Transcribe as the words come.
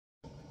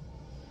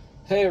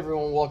Hey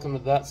everyone, welcome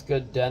to That's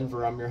Good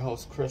Denver. I'm your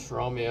host Chris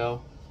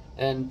Romeo,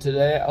 and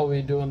today I'll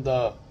be doing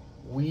the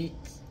week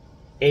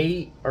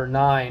 8 or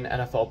 9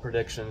 NFL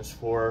predictions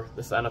for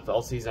this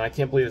NFL season. I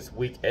can't believe it's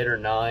week 8 or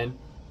 9,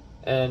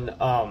 and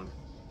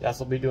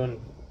yes, I'll be doing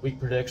week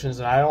predictions.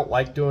 And I don't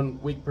like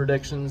doing week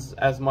predictions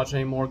as much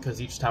anymore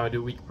because each time I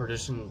do week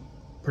predictions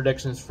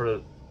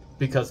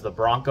because the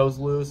Broncos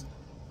lose.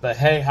 But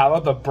hey, how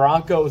about the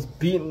Broncos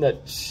beating the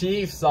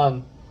Chiefs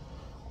on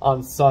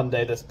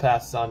Sunday, this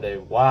past Sunday?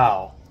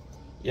 Wow.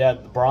 Yeah,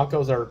 the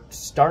Broncos are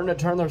starting to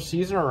turn their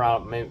season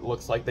around. It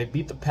looks like they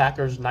beat the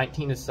Packers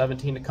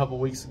 19-17 a couple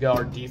weeks ago.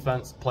 Our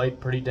defense played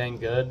pretty dang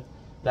good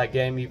that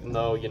game, even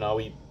though,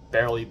 we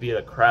barely beat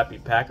a crappy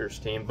Packers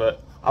team.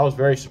 But I was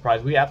very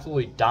surprised. We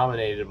absolutely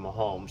dominated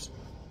Mahomes.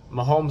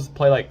 Mahomes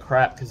played like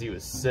crap because he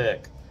was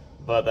sick,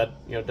 but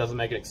that doesn't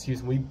make an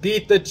excuse. We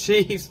beat the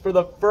Chiefs for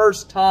the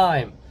first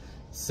time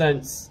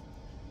since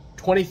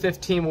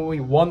 2015 when we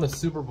won the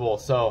Super Bowl.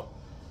 So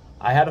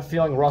I had a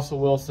feeling Russell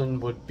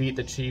Wilson would beat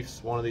the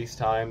Chiefs one of these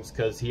times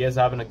because he is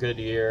having a good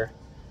year.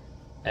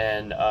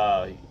 And,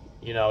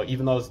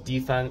 even though his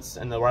defense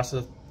and the rest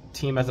of the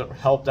team hasn't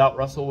helped out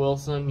Russell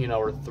Wilson,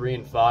 we're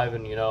 3-5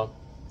 and,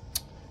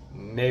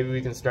 maybe we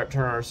can start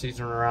turning our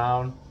season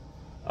around.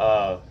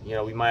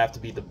 We might have to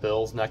beat the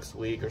Bills next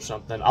week or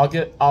something.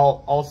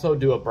 I'll also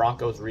do a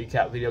Broncos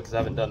recap video because I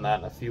haven't done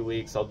that in a few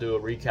weeks. I'll do a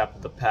recap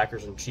of the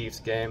Packers and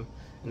Chiefs game,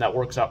 and that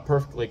works out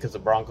perfectly because the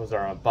Broncos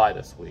are on a bye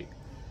this week.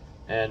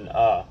 And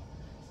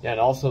and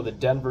also the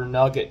Denver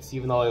Nuggets,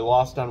 even though they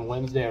lost on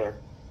Wednesday, are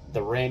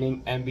the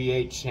reigning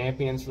NBA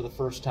champions for the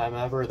first time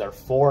ever. They're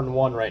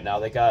 4-1 right now.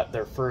 They got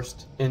their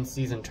first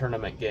in-season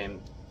tournament game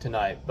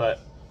tonight. But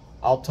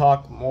I'll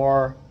talk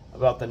more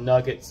about the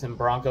Nuggets and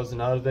Broncos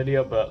in another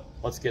video, but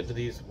let's get to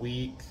these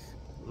week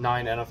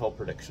 9 NFL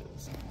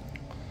predictions.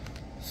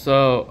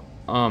 So,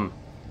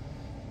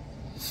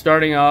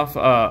 starting off,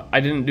 I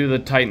didn't do the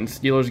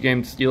Titans-Steelers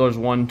game. Steelers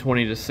won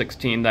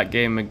 20-16. That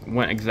game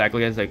went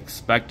exactly as I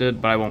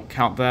expected, but I won't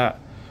count that.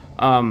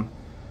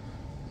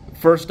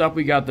 First up,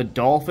 we got the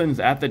Dolphins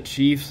at the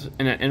Chiefs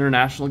in an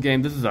international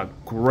game. This is a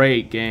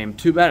great game.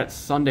 Too bad it's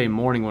Sunday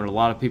morning when a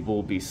lot of people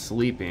will be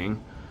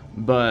sleeping.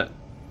 But,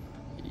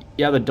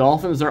 yeah, the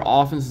Dolphins, their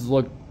offenses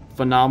look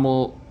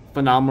phenomenal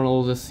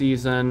this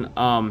season.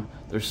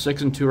 They're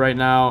 6-2 right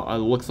now. It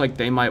looks like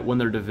they might win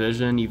their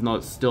division, even though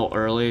it's still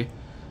early.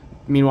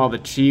 Meanwhile, the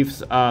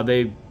Chiefs,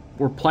 they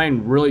were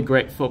playing really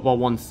great football,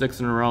 won 6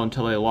 in a row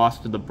until they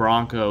lost to the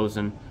Broncos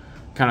and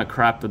kind of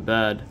crapped the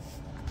bed.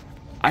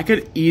 I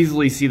could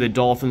easily see the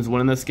Dolphins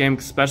winning this game,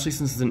 especially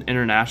since it's an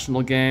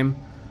international game.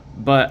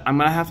 But I'm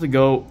gonna have to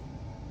go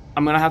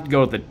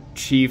with the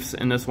Chiefs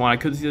in this one. I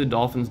could see the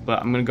Dolphins, but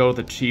I'm gonna go with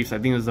the Chiefs. I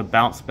think this is a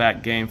bounce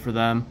back game for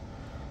them.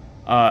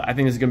 I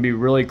think it's gonna be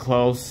really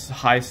close,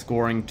 high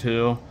scoring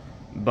too.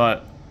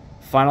 But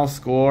final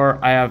score,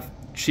 I have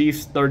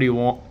Chiefs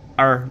 34,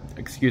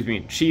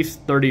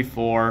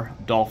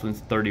 Dolphins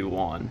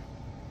 31.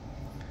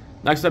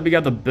 Next up, you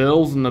got the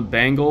Bills and the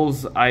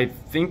Bengals. I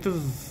think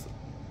this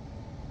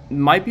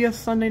might be a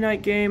Sunday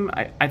night game.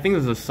 I think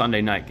this is a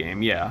Sunday night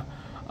game, yeah.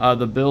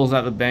 The Bills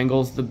at the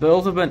Bengals. The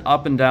Bills have been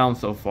up and down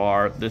so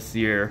far this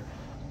year.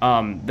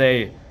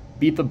 They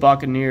beat the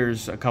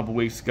Buccaneers a couple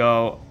weeks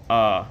ago,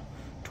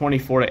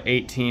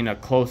 24-18, a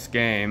close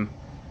game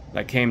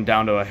that came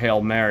down to a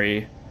Hail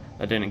Mary.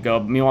 That didn't go.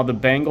 Meanwhile, the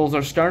Bengals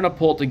are starting to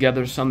pull it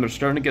together some. They're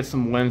starting to get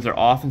some wins. Their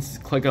offense is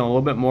clicking a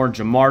little bit more.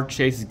 Jamar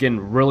Chase is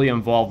getting really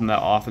involved in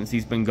that offense.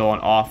 He's been going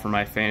off for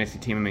my fantasy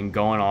team. I've been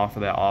going off for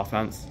that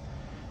offense.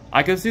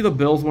 I could see the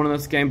Bills winning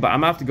this game, but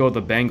I'm going to have to go with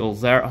the Bengals.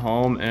 They're at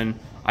home, and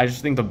I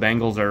just think the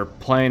Bengals are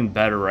playing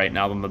better right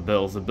now than the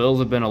Bills. The Bills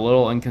have been a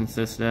little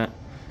inconsistent,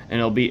 and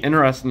it'll be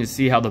interesting to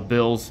see how the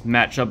Bills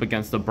match up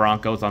against the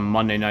Broncos on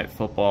Monday Night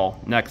Football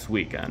next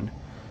weekend.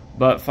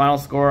 But final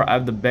score, I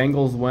have the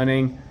Bengals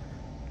winning.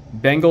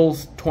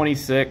 Bengals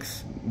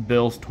 26,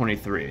 Bills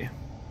 23.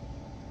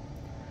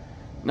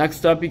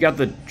 Next up, you got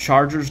the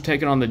Chargers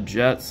taking on the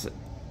Jets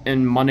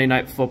in Monday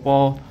Night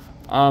Football.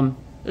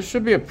 This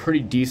should be a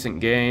pretty decent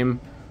game.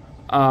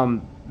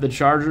 The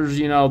Chargers,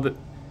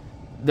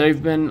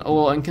 they've been a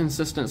little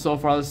inconsistent so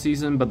far this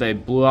season, but they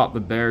blew out the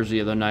Bears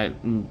the other night,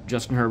 and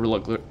Justin Herbert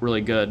looked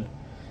really good.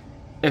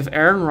 If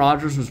Aaron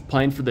Rodgers was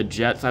playing for the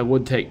Jets, I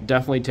would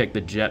definitely take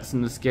the Jets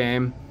in this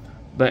game.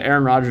 But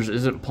Aaron Rodgers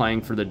isn't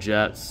playing for the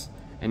Jets,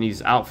 and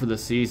he's out for the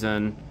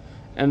season.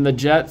 And the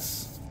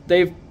Jets,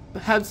 they've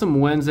had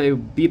some wins. They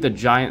beat the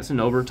Giants in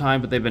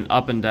overtime, but they've been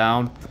up and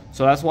down.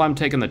 So that's why I'm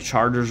taking the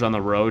Chargers on the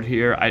road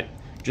here,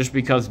 just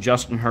because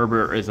Justin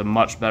Herbert is a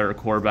much better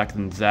quarterback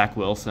than Zach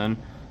Wilson.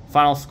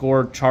 Final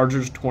score,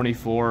 Chargers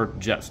 24,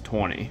 Jets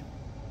 20.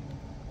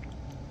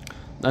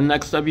 Then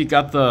next up, you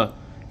got the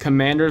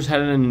Commanders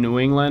heading into New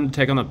England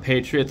to take on the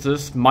Patriots.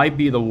 This might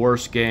be the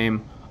worst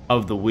game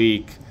of the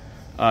week.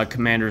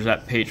 Commanders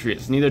at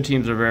Patriots. Neither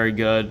teams are very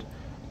good.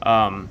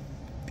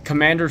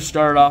 Commanders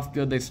started off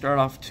good. They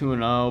started off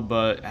 2-0,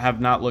 but have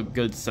not looked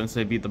good since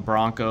they beat the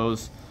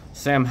Broncos.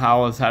 Sam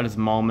Howell has had his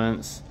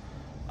moments.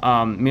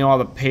 Meanwhile,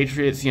 the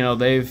Patriots,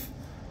 they've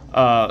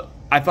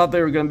I thought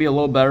they were going to be a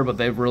little better, but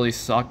they've really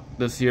sucked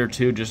this year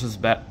too, just as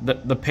bad.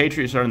 The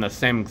Patriots are in the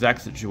same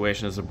exact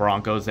situation as the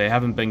Broncos. They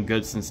haven't been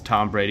good since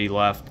Tom Brady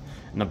left,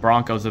 and the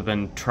Broncos have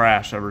been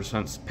trash ever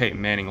since Peyton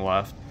Manning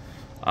left.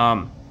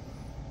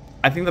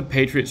 I think the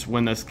Patriots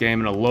win this game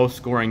in a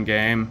low-scoring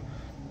game.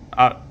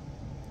 I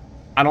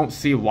don't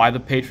see why the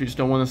Patriots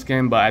don't win this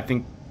game, but I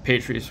think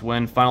Patriots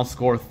win. Final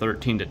score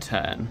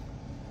 13-10.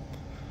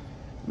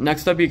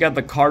 Next up, you got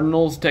the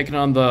Cardinals taking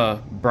on the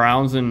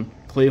Browns in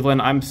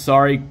Cleveland. I'm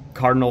sorry,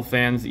 Cardinal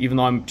fans, even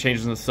though I'm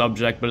changing the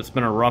subject, but it's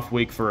been a rough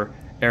week for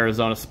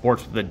Arizona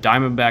sports with the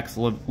Diamondbacks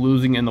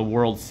losing in the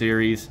World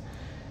Series,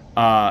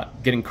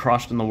 getting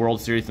crushed in the World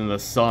Series, and the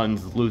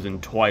Suns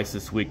losing twice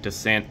this week to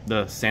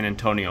the San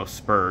Antonio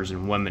Spurs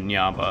and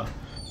Wembanyama.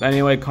 But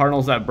anyway,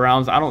 Cardinals at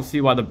Browns. I don't see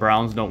why the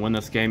Browns don't win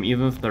this game,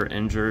 even if they're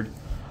injured.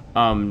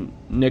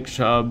 Nick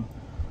Chubb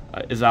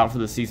is out for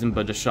the season,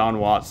 but Deshaun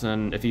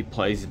Watson, if he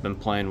plays, he's been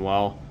playing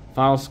well.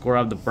 Final score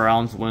of the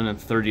Browns winning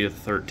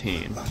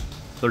 30-13.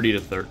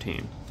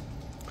 30-13.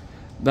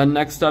 Then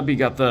next up, you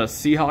got the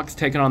Seahawks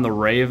taking on the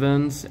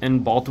Ravens in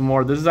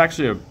Baltimore. This is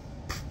actually a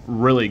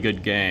really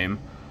good game.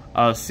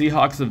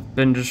 Seahawks have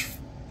been just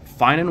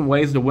finding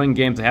ways to win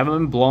games. They haven't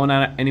been blowing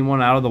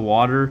anyone out of the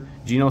water.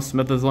 Geno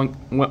Smith has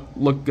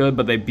looked good,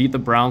 but they beat the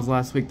Browns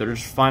last week. They're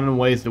just finding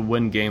ways to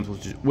win games,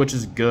 which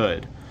is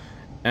good.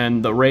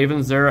 And the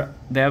Ravens, they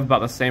have about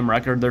the same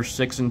record. They're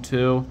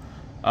 6-2.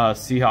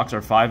 Seahawks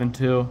are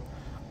 5-2.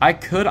 I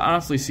could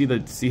honestly see the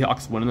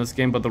Seahawks winning this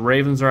game, but the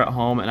Ravens are at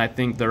home, and I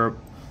think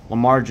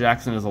Lamar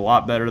Jackson is a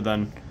lot better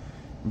than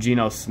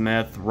Geno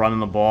Smith running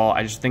the ball.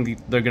 I just think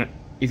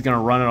he's gonna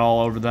run it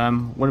all over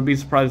them. Wouldn't be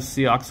surprised if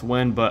the Seahawks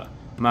win, but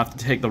I'm gonna have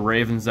to take the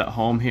Ravens at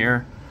home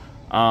here.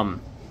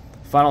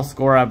 Final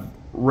score: I have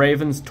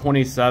Ravens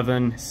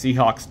 27,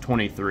 Seahawks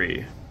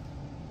 23.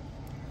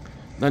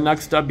 Then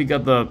next up, you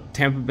got the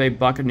Tampa Bay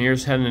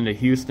Buccaneers heading into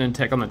Houston,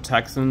 take on the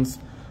Texans.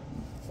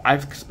 I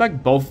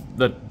expect both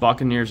the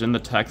Buccaneers and the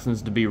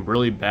Texans to be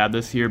really bad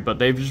this year, but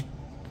they've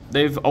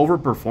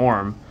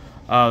overperformed.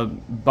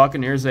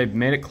 Buccaneers, they've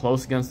made it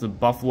close against the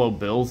Buffalo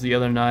Bills the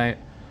other night.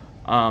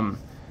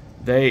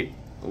 They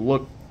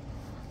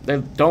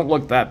don't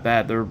look that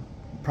bad. They're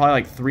probably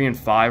like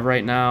 3-5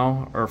 right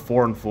now, or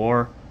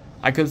 4-4.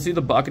 I could see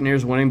the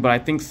Buccaneers winning, but I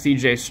think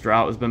C.J.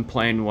 Stroud has been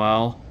playing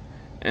well,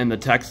 and the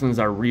Texans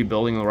are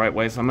rebuilding the right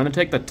way. So I'm going to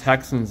take the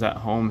Texans at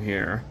home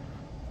here.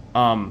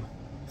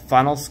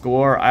 Final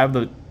score, I have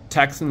the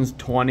Texans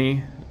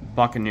 20,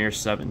 Buccaneers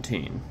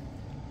 17.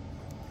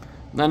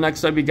 Then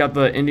next up, you got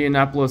the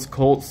Indianapolis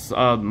Colts,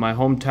 my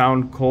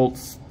hometown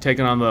Colts,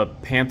 taking on the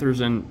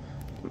Panthers in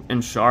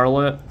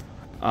Charlotte,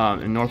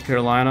 in North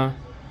Carolina.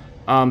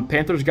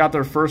 Panthers got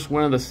their first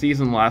win of the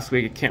season last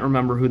week. I can't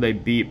remember who they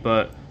beat,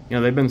 but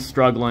they've been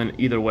struggling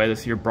either way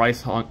this year.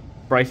 Bryce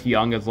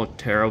Young has looked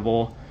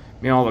terrible.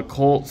 The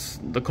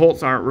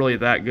Colts aren't really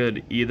that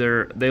good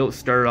either. They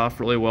started off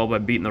really well by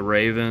beating the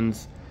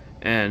Ravens,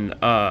 and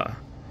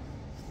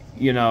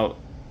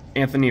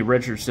Anthony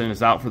Richardson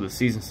is out for the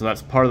season, so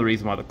that's part of the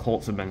reason why the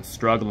Colts have been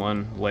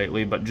struggling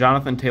lately. But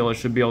Jonathan Taylor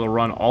should be able to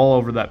run all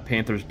over that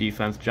Panthers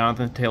defense.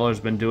 Jonathan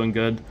Taylor's been doing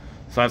good,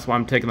 so that's why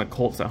I'm taking the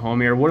Colts at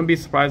home here. Wouldn't be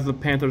surprised if the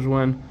Panthers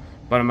win,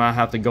 but I'm going to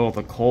have to go with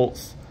the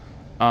Colts.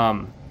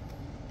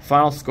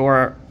 Final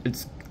score,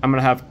 I'm going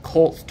to have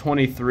Colts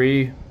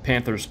 23,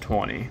 Panthers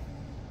 20.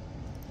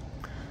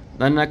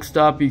 Then next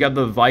up, you got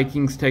the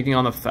Vikings taking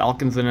on the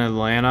Falcons in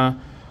Atlanta.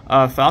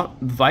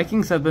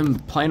 Vikings have been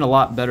playing a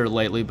lot better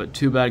lately, but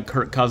too bad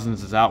Kirk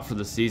Cousins is out for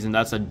the season.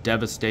 That's a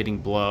devastating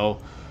blow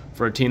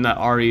for a team that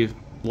already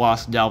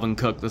lost Dalvin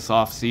Cook this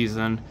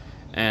offseason,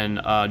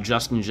 and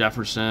Justin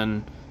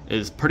Jefferson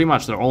is pretty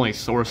much their only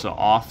source of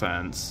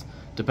offense,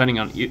 depending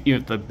on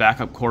if the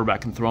backup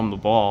quarterback can throw them the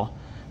ball.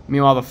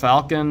 Meanwhile, the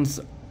Falcons,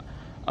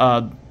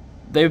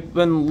 they've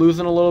been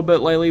losing a little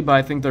bit lately, but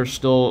I think they're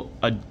still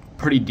a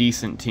pretty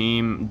decent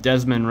team.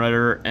 Desmond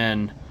Ridder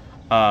and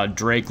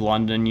Drake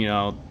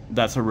London,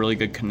 that's a really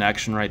good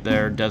connection right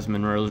there.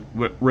 Desmond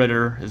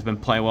Ridder has been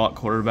playing well at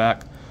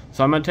quarterback.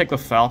 So I'm going to take the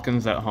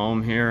Falcons at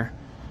home here.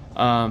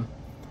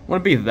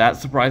 Wouldn't be that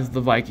surprised if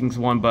the Vikings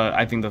won, but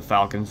I think the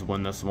Falcons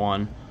win this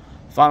one.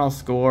 Final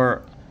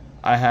score,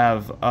 I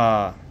have,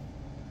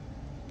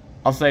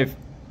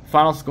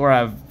 final score, I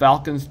have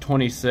Falcons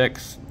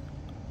 26,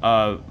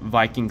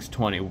 Vikings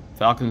 20.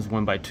 Falcons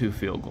win by 2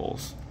 field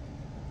goals.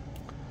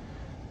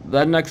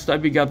 Then next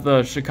up, you got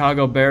the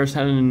Chicago Bears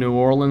heading to New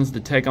Orleans to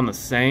take on the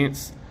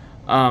Saints.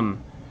 The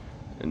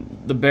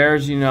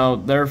Bears,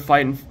 they're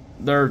fighting.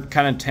 They're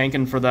kind of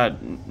tanking for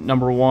that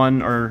number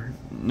 1 or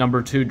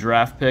number 2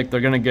 draft pick.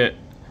 They're going to get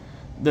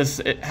this.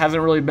 It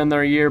hasn't really been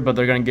their year, but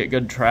they're going to get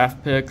good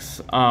draft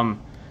picks.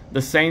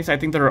 The Saints, I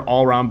think they're an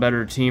all-around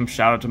beher team.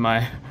 Shout out to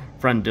my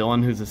friend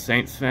Dylan, who's a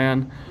Saints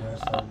fan.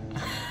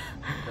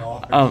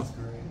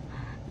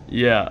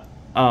 Yeah.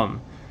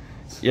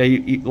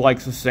 He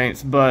likes the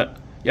Saints, but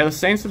yeah, the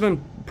Saints have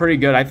been pretty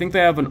good. I think they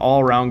have an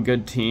all-around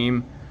good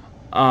team.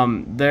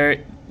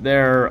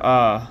 they're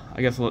I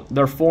guess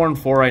they're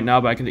 4-4 right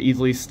now, but I could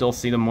easily still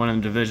see them winning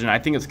the division. I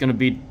think it's going to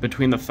be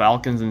between the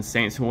Falcons and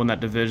Saints who win that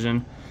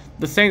division.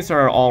 The Saints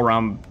are an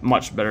all-around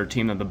much better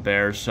team than the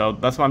Bears, so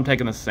that's why I'm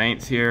taking the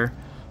Saints here.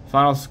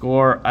 Final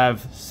score, I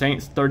have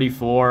Saints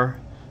 34,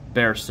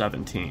 Bears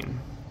 17.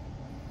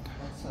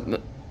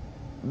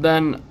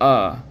 Then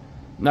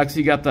next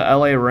you got the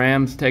LA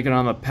Rams taking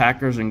on the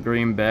Packers in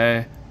Green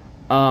Bay.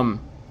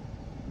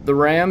 The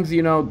Rams,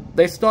 you know,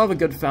 they still have a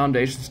good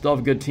foundation, still have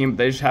a good team, but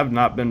they just have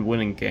not been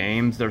winning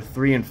games. They're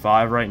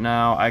 3-5 right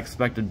now. I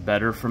expected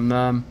better from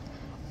them.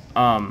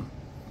 And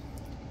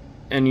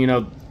you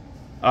know,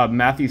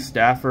 Matthew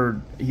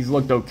Stafford, he's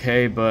looked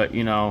okay, but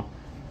you know,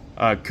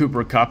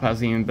 Cooper Kupp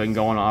hasn't even been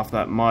going off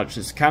that much.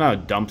 It's kind of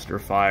a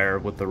dumpster fire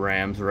with the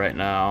Rams right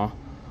now,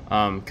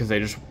 because they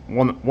just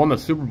won the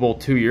Super Bowl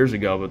 2 years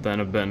ago, but then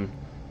have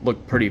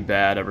looked pretty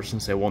bad ever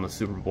since they won the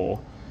Super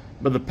Bowl.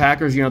 But the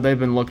Packers, you know, they've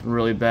been looking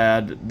really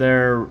bad.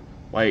 They're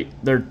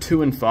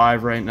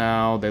 2-5 right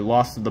now. They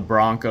lost to the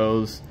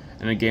Broncos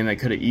in a game they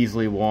could have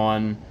easily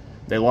won.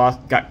 They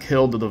got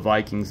killed to the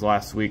Vikings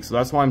last week, so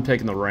that's why I'm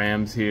taking the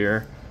Rams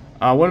here.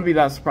 I wouldn't be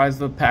that surprised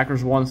if the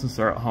Packers won since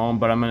they're at home,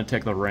 but I'm going to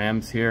take the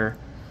Rams here.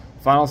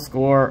 Final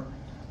score,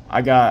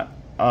 I got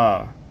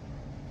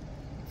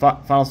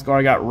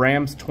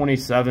Rams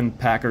 27,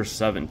 Packers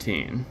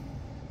 17.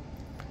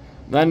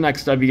 Then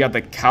next up, you got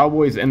the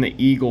Cowboys and the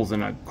Eagles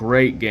in a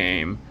great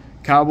game.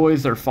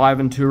 Cowboys are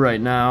 5-2 right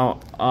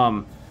now.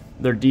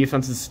 Their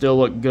defenses still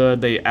look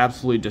good. They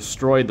absolutely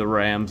destroyed the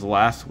Rams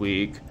last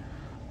week.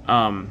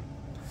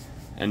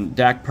 And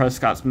Dak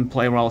Prescott's been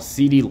playing well.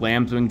 CeeDee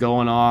Lamb's been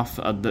going off.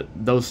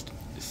 Those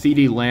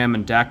CeeDee Lamb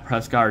and Dak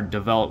Prescott are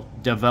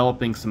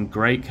developing some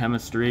great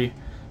chemistry.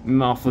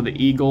 Meanwhile, for the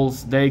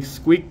Eagles, they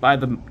squeaked by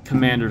the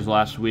Commanders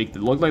last week.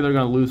 It looked like they're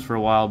going to lose for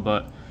a while,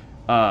 but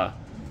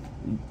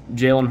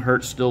Jalen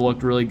Hurts still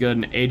looked really good,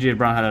 and A.J.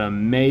 Brown had an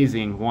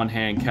amazing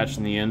one-hand catch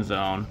in the end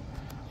zone.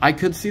 I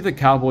could see the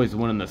Cowboys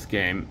winning this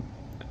game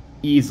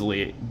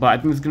easily, but I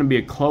think it's going to be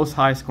a close,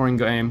 high-scoring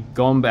game,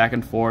 going back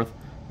and forth.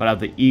 But I have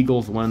the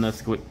Eagles winning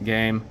this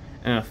game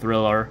in a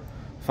thriller.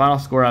 Final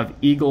score, I have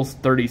Eagles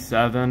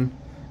 37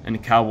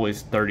 and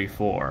Cowboys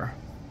 34.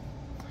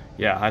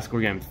 Yeah, high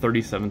score game,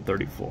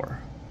 37-34.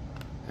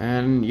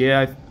 And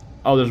yeah,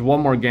 there's one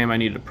more game I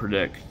need to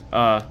predict.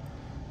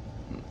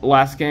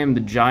 Last game,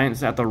 the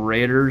Giants at the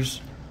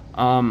Raiders.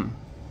 So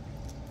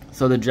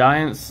the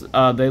Giants,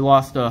 they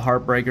lost a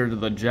heartbreaker to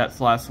the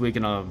Jets last week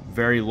in a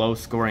very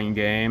low-scoring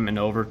game in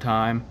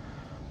overtime.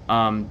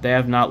 They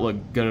have not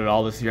looked good at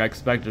all this year. I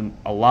expected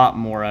a lot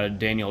more out of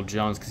Daniel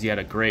Jones because he had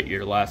a great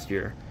year last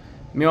year.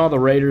 Meanwhile, the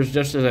Raiders,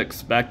 just as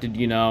expected,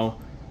 you know,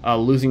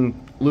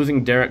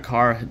 losing Derek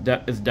Carr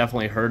has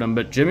definitely hurt him.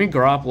 But Jimmy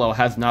Garoppolo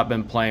has not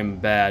been playing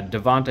bad.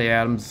 Devontae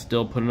Adams is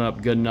still putting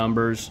up good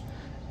numbers,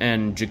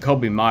 and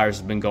Jacoby Myers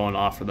has been going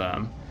off for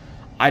them.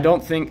 I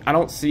don't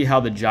see how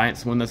the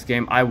Giants win this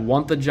game. I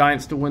want the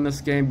Giants to win this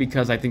game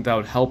because I think that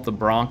would help the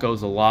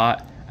Broncos a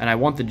lot. And I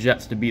want the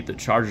Jets to beat the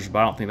Chargers, but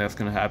I don't think that's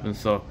going to happen.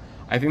 So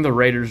I think the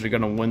Raiders are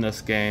going to win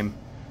this game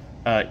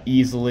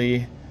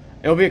easily.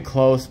 It'll be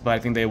close, but I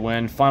think they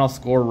win. Final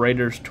score,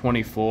 Raiders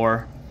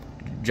 24,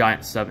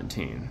 Giants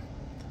 17.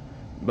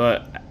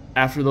 But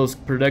after those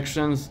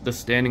predictions, the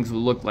standings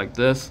will look like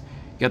this.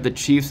 You got the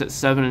Chiefs at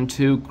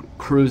 7-2,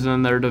 cruising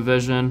in their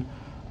division,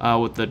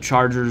 with the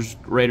Chargers,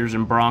 Raiders,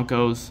 and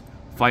Broncos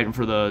fighting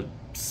for the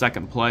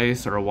second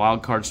place or a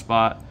wild card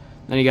spot.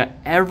 Then you got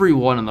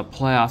everyone in the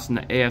playoffs in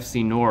the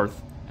AFC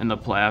North in the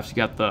playoffs. You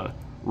got the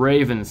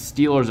Ravens,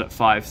 Steelers at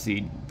 5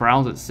 seed,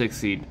 Browns at 6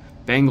 seed,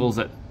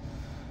 Bengals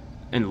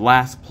in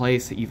last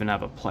place to even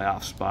have a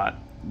playoff spot.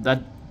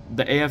 The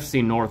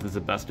AFC North is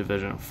the best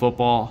division of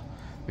football.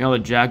 You know, the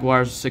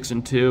Jaguars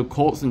 6-2,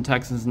 Colts and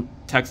Texans,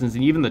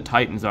 and even the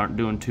Titans aren't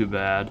doing too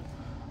bad.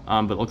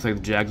 But it looks like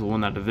the Jags will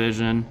win that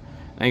division.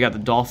 Then you got the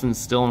Dolphins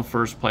still in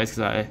first place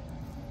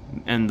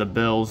and the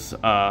Bills,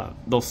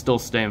 they'll still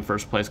stay in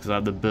first place because I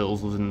have the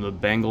Bills losing to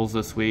the Bengals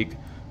this week.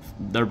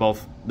 They're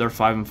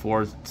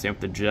 5-4, same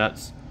with the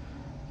Jets.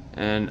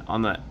 And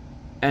on the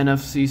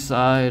NFC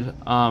side,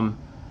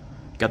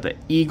 got the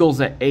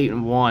Eagles at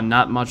 8-1,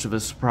 not much of a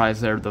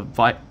surprise there. The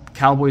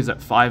Cowboys at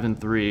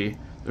 5-3,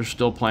 they're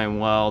still playing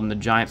well, and the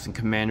Giants and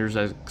Commanders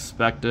as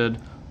expected.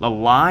 The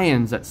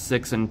Lions at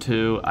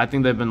 6-2, I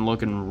think they've been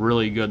looking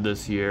really good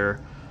this year.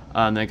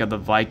 And they got the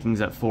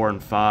Vikings at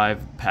 4-5.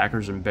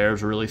 Packers and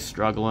Bears are really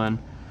struggling.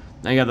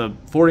 Then you got the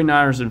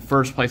 49ers in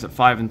first place at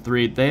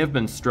 5-3. They have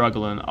been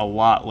struggling a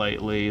lot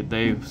lately.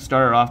 They've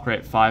started off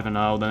great at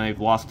 5-0. Then they've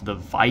lost to the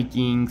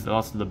Vikings. They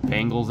lost to the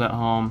Bengals at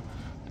home.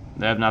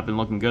 They have not been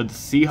looking good. The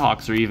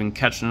Seahawks are even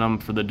catching them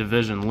for the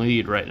division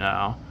lead right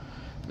now.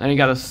 Then you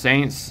got the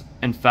Saints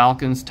and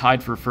Falcons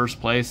tied for first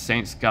place.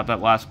 Saints got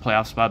that last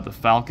playoff spot. The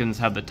Falcons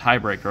have the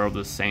tiebreaker over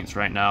the Saints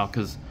right now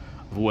because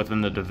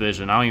within the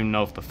division. I don't even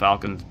know if the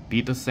Falcons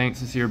beat the Saints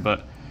this year,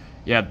 but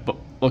yeah,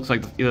 looks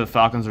like either the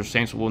Falcons or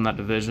Saints will win that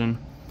division.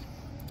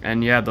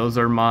 And yeah, those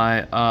are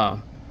my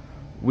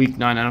Week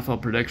 9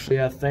 NFL prediction.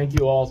 Yeah, thank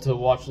you all to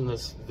watching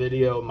this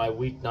video, my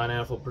Week 9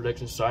 NFL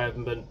predictions. So I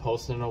haven't been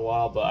posting in a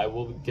while, but I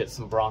will get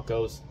some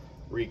Broncos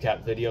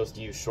recap videos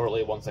to you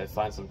shortly once I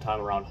find some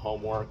time around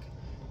homework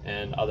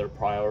and other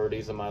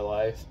priorities in my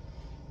life.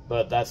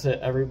 But that's it,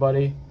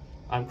 everybody.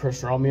 I'm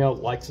Chris Romeo.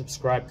 Like,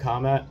 subscribe,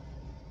 comment,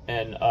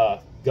 and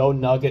go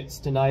Nuggets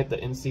tonight.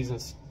 The in-season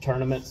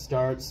tournament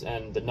starts,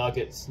 and the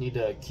Nuggets need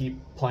to keep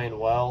playing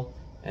well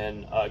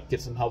and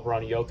get some help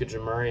around Jokic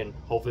and Murray, and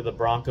hopefully the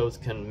Broncos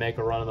can make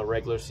a run in the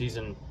regular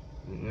season,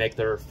 make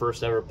their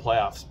first ever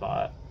playoff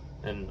spot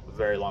in a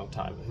very long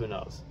time. Who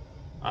knows?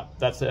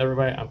 That's it,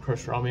 everybody. I'm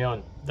Chris Romeo,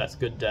 and that's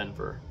good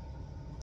Denver.